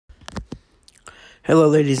Hello,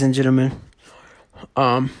 ladies and gentlemen.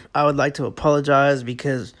 I would like to apologize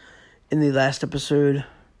because in the last episode,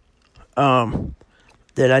 I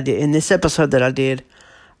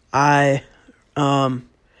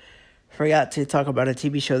forgot to talk about a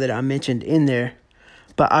TV show that I mentioned in there.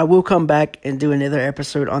 But I will come back and do another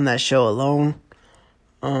episode on that show alone.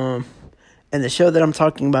 And the show that I'm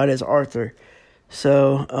talking about is Arthur.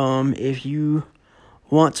 So, if you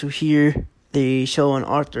want to hear the show on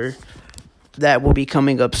Arthur, that will be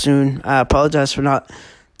coming up soon. I apologize for not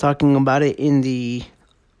talking about it in the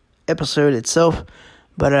episode itself,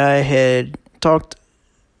 but I had talked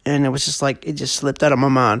and it was just like it just slipped out of my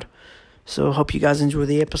mind. So hope you guys enjoy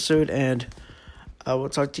the episode, and I will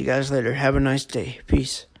talk to you guys later. Have a nice day.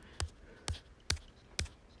 Peace.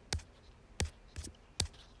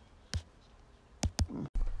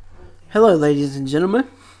 Hello, ladies and gentlemen.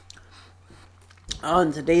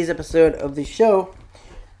 On today's episode of the show,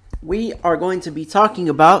 we are going to be talking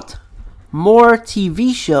about more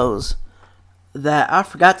TV shows that I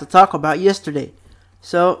forgot to talk about yesterday.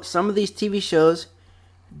 So, some of these TV shows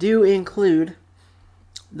do include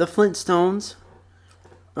The Flintstones,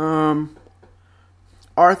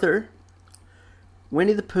 Arthur,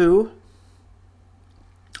 Winnie the Pooh,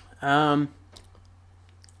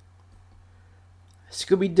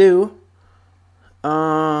 Scooby-Doo,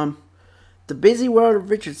 The Busy World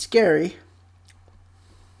of Richard Scarry.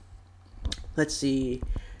 Let's see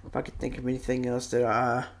if I can think of anything else that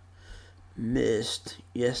I missed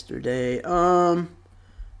yesterday. No,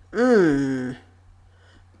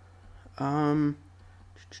 I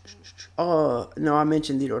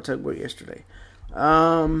mentioned Theodore Tugboat yesterday.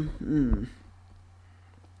 Well,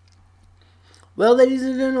 ladies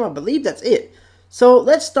and gentlemen, I believe that's it. So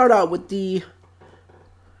let's start out with the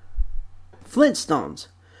Flintstones.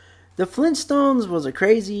 The Flintstones was a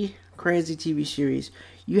crazy TV series.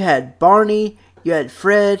 You had Barney, you had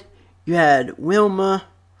Fred, you had Wilma,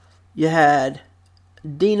 you had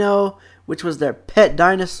Dino, which was their pet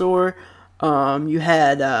dinosaur. You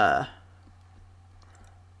had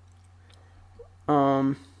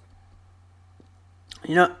and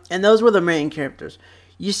those were the main characters.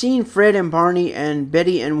 You seen Fred and Barney and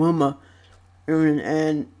Betty and Wilma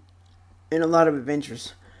and in a lot of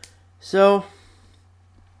adventures. So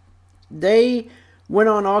they went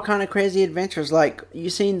on all kind of crazy adventures. Like, you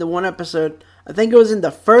seen the one episode, I think it was in the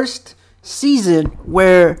first season,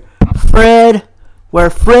 where Fred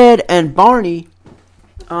and Barney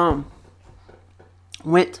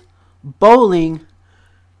went bowling,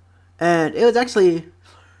 and it was actually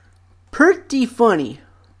pretty funny.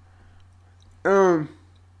 Then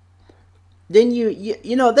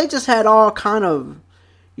they just had all kind of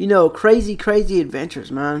crazy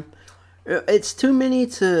adventures, man. It's too many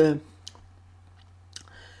to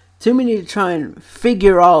try and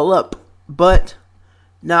figure all up. But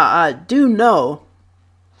now I do know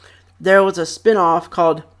there was a spinoff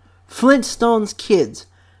called Flintstones Kids.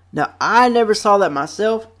 Now, I never saw that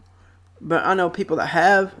myself, but I know people that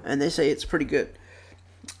have, and they say it's pretty good.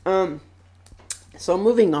 So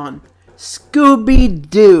moving on,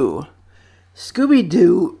 Scooby-Doo.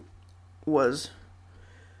 Scooby-Doo was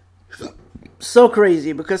so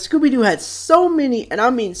crazy because Scooby-Doo had so many, and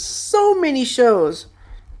I mean so many shows.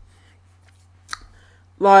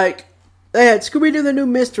 Like, they had Scooby-Doo the New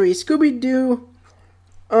Mystery, Scooby-Doo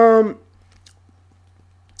and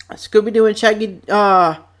Shaggy,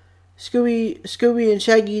 Scooby and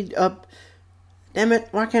Shaggy, damn it,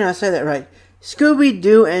 why can't I say that right?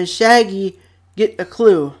 Scooby-Doo and Shaggy Get a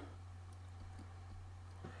Clue.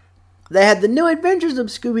 They had the New Adventures of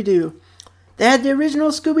Scooby-Doo. They had the original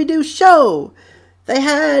Scooby-Doo show. They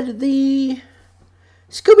had the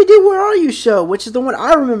Scooby-Doo Where Are You show, which is the one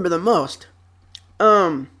I remember the most.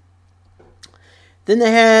 Then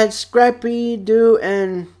they had Scrappy-Doo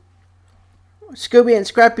and Scooby and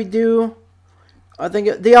Scrappy-Doo. I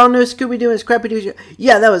think the all-new Scooby-Doo and Scrappy-Doo show.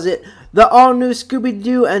 Yeah, that was it. The all-new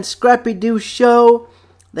Scooby-Doo and Scrappy-Doo show.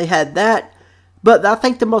 They had that. But I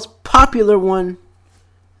think the most popular one,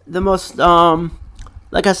 the most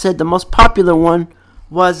popular one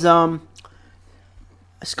was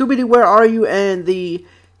Scooby-Doo Where Are You and the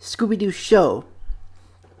Scooby-Doo show.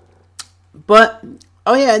 But,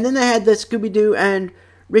 oh yeah, and then they had the Scooby-Doo and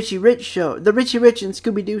Richie Rich show. The Richie Rich and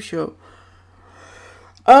Scooby-Doo show.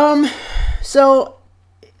 So,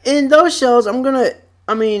 in those shows, if you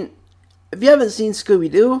haven't seen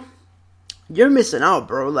Scooby-Doo, you're missing out,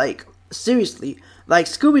 bro. Like, seriously. Like,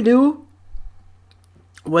 Scooby-Doo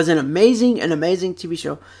was an amazing TV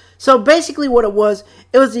show. So, basically what it was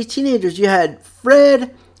these teenagers. You had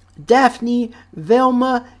Fred, Daphne,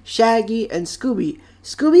 Velma, Shaggy, and Scooby.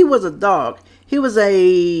 Scooby was a dog. he was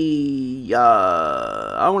a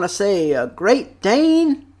I want to say a Great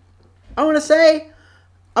Dane.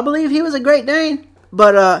 I believe he was a Great Dane,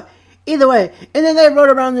 but either way. And then they rode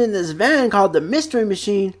around in this van called the Mystery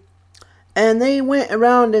Machine, and they went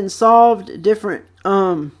around and solved different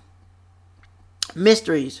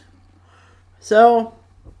mysteries. So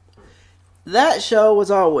that show was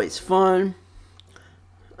always fun.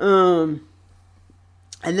 And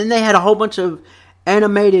then they had a whole bunch of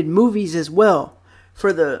animated movies as well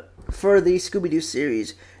for the Scooby-Doo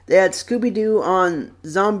series. They had Scooby-Doo on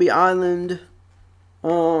Zombie Island.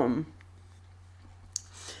 Then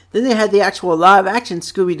they had the actual live action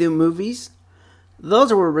Scooby-Doo movies.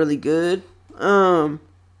 Those were really good. I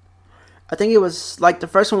think it was like the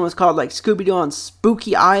first one was called like Scooby-Doo on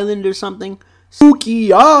Spooky Island or something.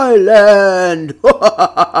 Spooky Island!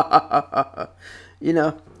 You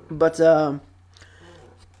know, but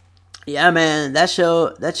yeah, man, that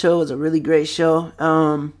show was a really great show.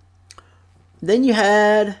 Then you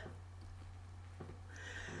had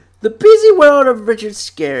The Busy World of Richard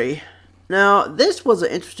Scarry. Now, this was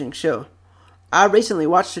an interesting show. I recently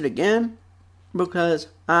watched it again because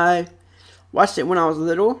I watched it when I was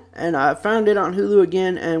little, and I found it on Hulu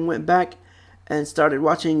again and went back and started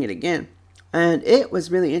watching it again. And it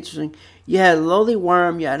was really interesting. You had Lolly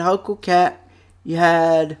Worm, you had Huckle Cat, you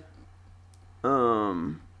had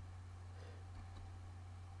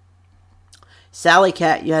Sally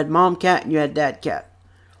Cat, you had Mom Cat, and you had Dad Cat.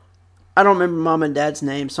 I don't remember Mom and Dad's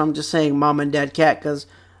names, so I'm just saying Mom and Dad Cat because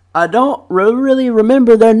I don't really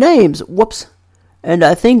remember their names. Whoops. And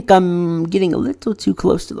I think I'm getting a little too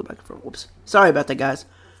close to the microphone. Whoops. Sorry about that, guys.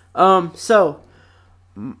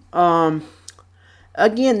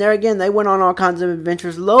 Again, they went on all kinds of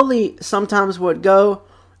adventures. Lolly sometimes would go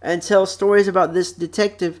and tell stories about this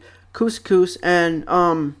detective, Couscous, and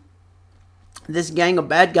this gang of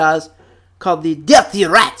bad guys called the Dirty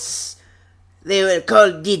Rats. They were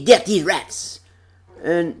called the Dirty Rats.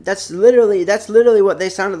 And that's literally what they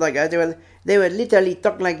sounded like. They would literally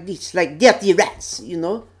talk like this, like dirty rats, you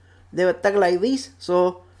know. They would talk like this,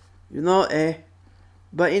 so, you know,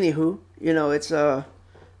 but anywho, you know, it's, and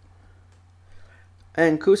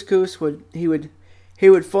Couscous would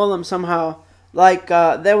fool them somehow. Like,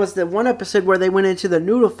 there was the one episode where they went into the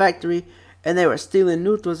noodle factory, and they were stealing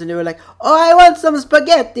noodles, and they were like, "Oh, I want some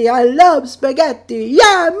spaghetti, I love spaghetti,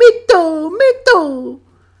 yeah, me too.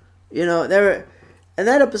 You know, and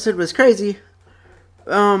that episode was crazy.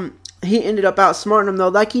 He ended up outsmarting them, though,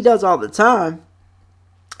 like he does all the time.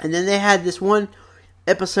 And then they had this one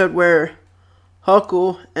episode where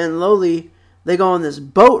Huckle and Lolly, they go on this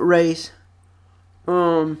boat race.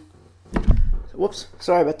 Whoops,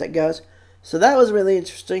 sorry about that, guys. So that was really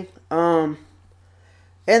interesting. And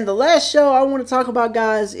the last show I want to talk about,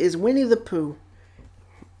 guys, is Winnie the Pooh.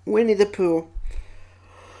 Winnie the Pooh.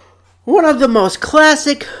 One of the most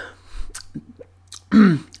classic,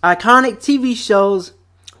 iconic TV shows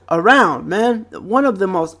around, man. One of the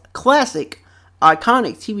most classic,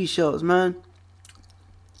 iconic TV shows, man.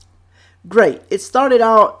 Great. It started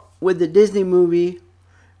out with the Disney movie,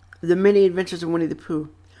 The Many Adventures of Winnie the Pooh.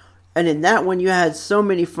 And in that one, you had so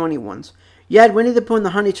many funny ones. You had Winnie the Pooh and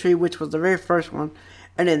the Honey Tree, which was the very first one.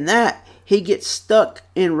 And in that, he gets stuck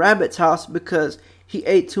in Rabbit's house because he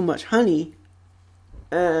ate too much honey.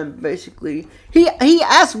 And basically, he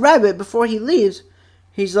asks Rabbit before he leaves.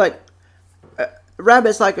 He's like,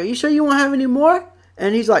 Rabbit's like, "Are you sure you won't have any more?"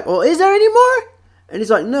 And he's like, "Well, is there any more?" And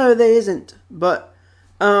he's like, "No, there isn't." But,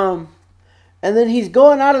 and then he's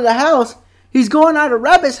going out of the house. He's going out of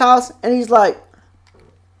Rabbit's house, and he's like,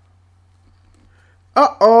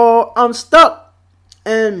 "Uh-oh, I'm stuck."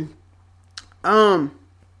 And,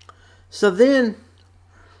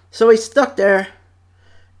 so he's stuck there.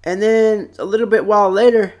 And then a little bit while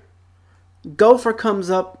later, Gopher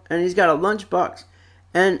comes up, and he's got a lunchbox.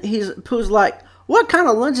 And Pooh's like, "What kind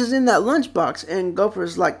of lunch is in that lunchbox?" And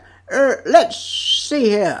Gopher's like, "Let's see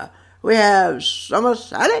here. We have summer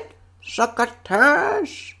salad,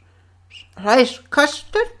 succotash, rice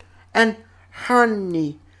custard, and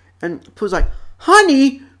honey." And Pooh's like,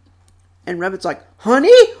 "Honey?" And Rabbit's like,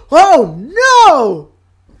 "Honey? Oh, no!"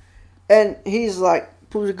 And he's like,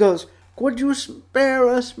 Pooh goes, "Could you spare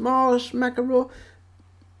a small smackerel?"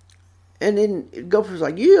 And then Gopher's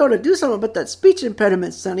like, "You ought to do something about that speech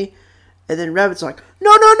impediment, Sonny." And then Rabbit's like,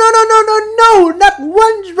 No, not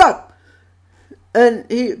one drop." And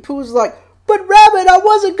Pooh's like, "But Rabbit, I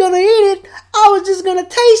wasn't going to eat it. I was just going to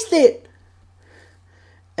taste it."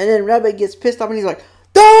 And then Rabbit gets pissed off and he's like,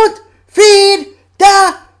 "Don't feed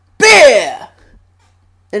the bear."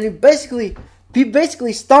 And he basically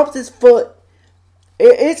stomps his foot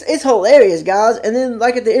It's hilarious, guys. And then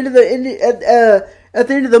like at the end of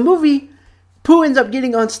the movie, Pooh ends up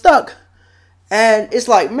getting unstuck, and it's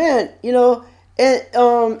like, man, and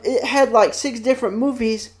it had like 6 different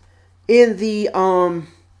movies in the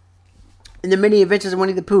Many Adventures of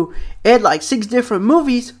Winnie the Pooh. It had like 6 different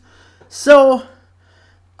movies. So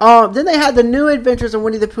then they had the New Adventures of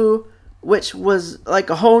Winnie the Pooh, which was like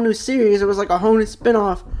a whole new series. It was like a whole new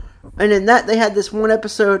spinoff. And in that, they had this one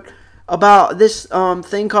episode about this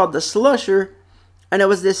thing called the Slusher. And it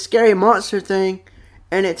was this scary monster thing.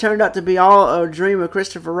 And it turned out to be all a dream of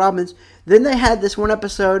Christopher Robin's. Then they had this one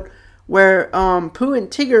episode where Pooh and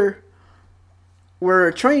Tigger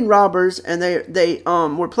were train robbers. And they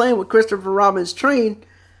were playing with Christopher Robin's train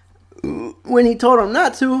when he told them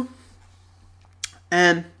not to.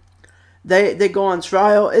 And they go on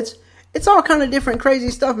trial. It's all kind of different crazy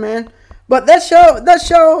stuff, man. But that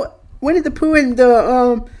show, Winnie the Pooh and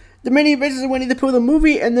the Many Adventures of Winnie the Pooh, the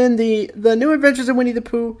movie, and then the New Adventures of Winnie the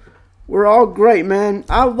Pooh were all great, man.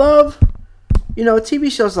 I love,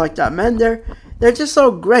 TV shows like that, man. They're just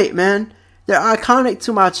so great, man. They're iconic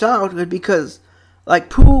to my childhood because, like,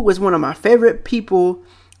 Pooh was one of my favorite people,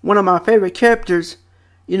 one of my favorite characters,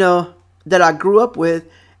 that I grew up with.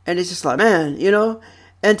 And it's just like, man,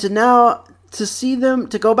 and to see them,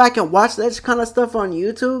 to go back and watch that kind of stuff on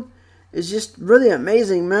YouTube is just really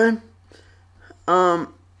amazing, man. And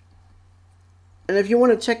if you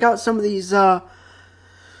want to check out some of these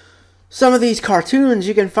cartoons,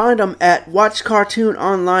 you can find them at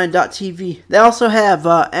watchcartoononline.tv. They also have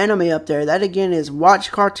anime up there. That again is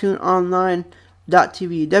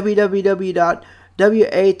watchcartoononline.tv.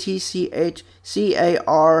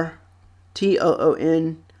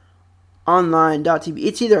 www.watchcartoon online.tv.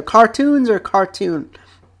 It's either cartoons or cartoon,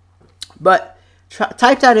 but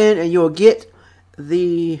type that in and you'll get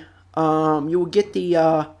the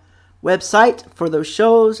website for those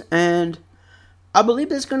shows. And I believe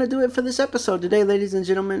that's going to do it for this episode today, ladies and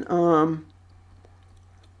gentlemen.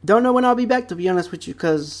 Don't know when I'll be back, to be honest with you,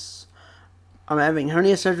 because I'm having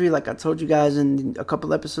hernia surgery, like I told you guys in a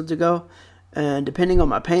couple episodes ago, and depending on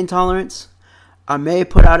my pain tolerance, I may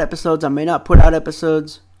put out episodes, I may not put out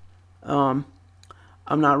episodes. I'm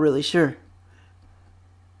not really sure,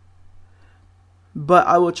 but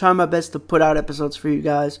I will try my best to put out episodes for you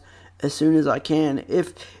guys as soon as I can.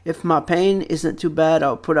 If my pain isn't too bad,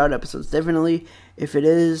 I'll put out episodes, definitely. If it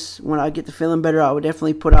is, when I get to feeling better, I will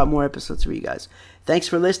definitely put out more episodes for you guys. Thanks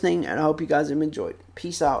for listening, and I hope you guys have enjoyed.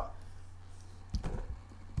 Peace out.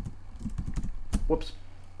 Whoops,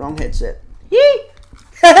 wrong headset. Yee!